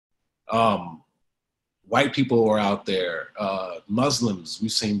Um, White people are out there, Muslims,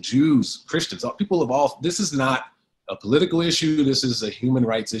 we've seen Jews, Christians, people of all, this is not a political issue, this is a human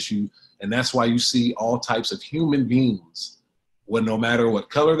rights issue. And that's why you see all types of human beings, when no matter what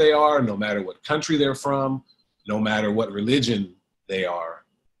color they are, no matter what country they're from, no matter what religion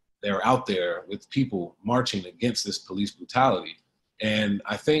they're out there with people marching against this police brutality. And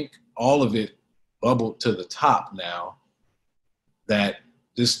I think all of it bubbled to the top now that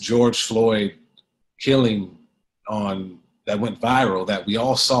this George Floyd killing that went viral, that we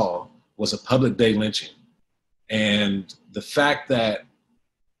all saw, was a public day lynching. And the fact that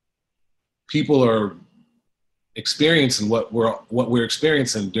people are experiencing what we're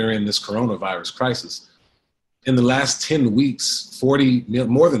experiencing during this coronavirus crisis, in the last 10 weeks,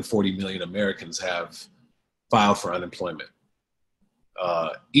 more than 40 million Americans have filed for unemployment.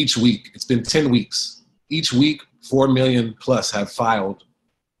 Each week, it's been 10 weeks. Each week, 4 million plus have filed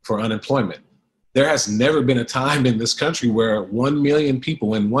for unemployment. There has never been a time in this country where 1 million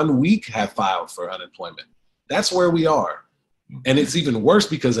people in 1 week have filed for unemployment. That's where we are. And it's even worse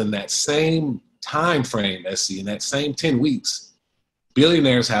because in that same time frame, SC, in that same 10 weeks,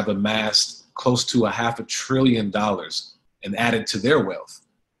 billionaires have amassed close to $500 billion and added to their wealth,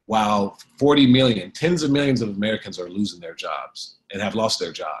 while 40 million, tens of millions of Americans are losing their jobs and have lost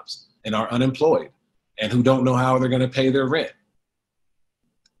their jobs and are unemployed and who don't know how they're going to pay their rent.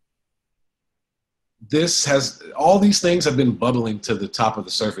 All these things have been bubbling to the top of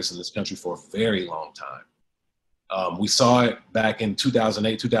the surface in this country for a very long time. We saw it back in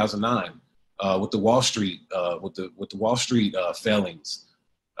 2008, 2009 with the Wall Street, with the Wall Street failings,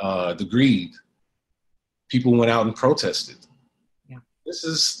 the greed. People went out and protested. Yeah.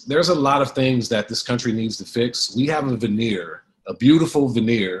 There's a lot of things that this country needs to fix. We have a veneer, a beautiful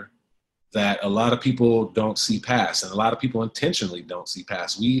veneer that a lot of people don't see past, and a lot of people intentionally don't see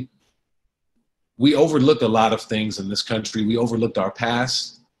past. We overlook a lot of things in this country. We overlooked our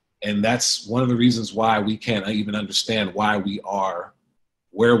past, and that's one of the reasons why we can't even understand why we are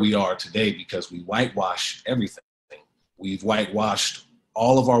where we are today, because we whitewash everything. We've whitewashed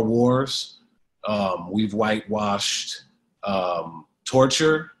all of our wars. We've whitewashed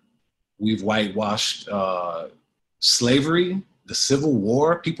torture. We've whitewashed slavery, the Civil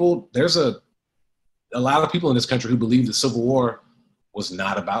War. There's a lot of people in this country who believe the Civil War was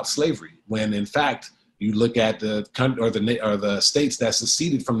not about slavery, when in fact you look at the states that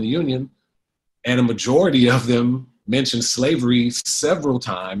seceded from the Union, and a majority of them mention slavery several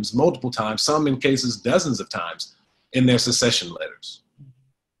times, multiple times, some in cases dozens of times in their secession letters.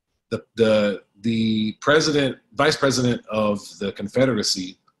 The vice president of the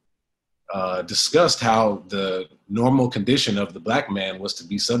Confederacy discussed how the normal condition of the black man was to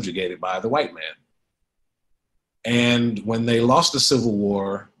be subjugated by the white man. And when they lost the Civil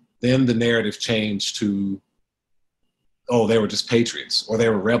War, then the narrative changed to, oh, they were just patriots or they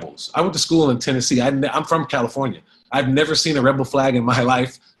were rebels. I went to school in Tennessee. I'm from California. I've never seen a rebel flag in my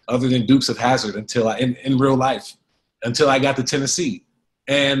life other than Dukes of Hazzard in real life, until I got to Tennessee.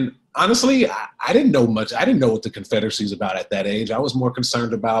 And honestly, I didn't know much. I didn't know what the Confederacy is about at that age. I was more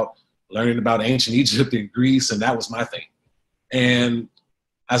concerned about learning about ancient Egypt and Greece, and that was my thing. And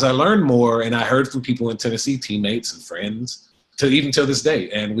as I learned more, and I heard from people in Tennessee, teammates and friends, even till this day,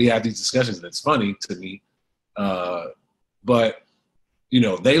 and we have these discussions, and it's funny to me, but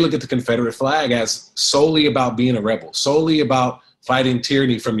they look at the Confederate flag as solely about being a rebel, solely about fighting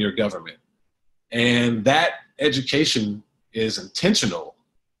tyranny from your government. And that education is intentional.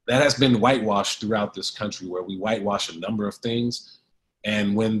 That has been whitewashed throughout this country, where we whitewash a number of things.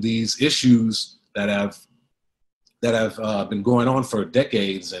 And when these issues that have been going on for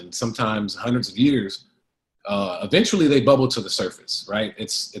decades and sometimes hundreds of years, eventually they bubble to the surface, right?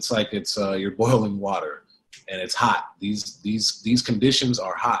 It's like you're boiling water and it's hot. These conditions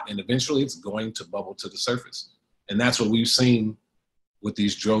are hot, and eventually it's going to bubble to the surface. And that's what we've seen with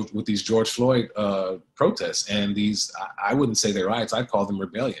these George Floyd protests, and I wouldn't say they're riots. I'd call them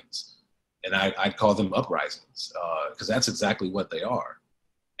rebellions, and I'd call them uprisings, because that's exactly what they are.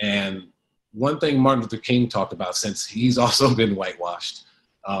 And one thing Martin Luther King talked about, since he's also been whitewashed,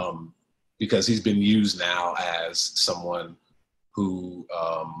 because he's been used now as someone who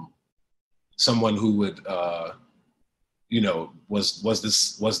would,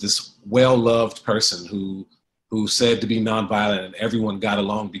 was this well-loved person who said to be nonviolent, and everyone got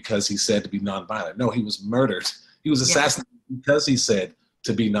along because he said to be nonviolent. No, he was murdered. He was assassinated because he said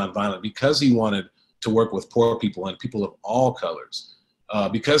to be nonviolent, because he wanted to work with poor people and people of all colors,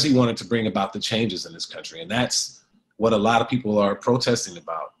 because he wanted to bring about the changes in this country. And that's what a lot of people are protesting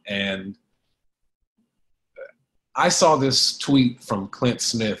about. And I saw this tweet from Clint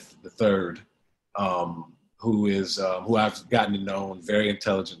Smith III, who I've gotten to know, very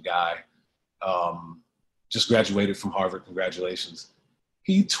intelligent guy, just graduated from Harvard. Congratulations.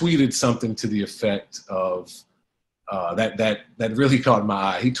 He tweeted something to the effect of that really caught my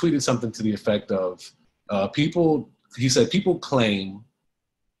eye. He tweeted something to the effect of he said people claim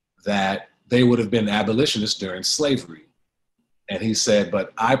that they would have been abolitionists during slavery. And he said,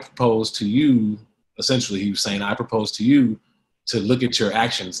 but I propose to you, essentially he was saying, I propose to you to look at your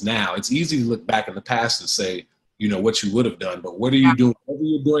actions now. It's easy to look back in the past and say, you know, what you would have done, but what are you doing? What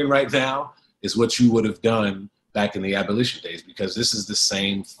you're doing right now is what you would have done back in the abolition days, because this is the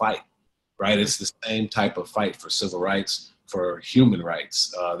same fight, right? It's the same type of fight for civil rights, for human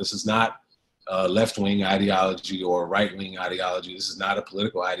rights. This is not left-wing ideology or right-wing ideology. This is not a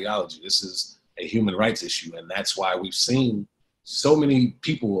political ideology. This is a human rights issue. And that's why we've seen so many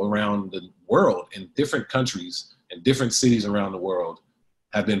people around the world in different countries and different cities around the world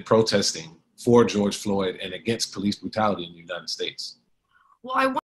have been protesting for George Floyd and against police brutality in the United States. Well, I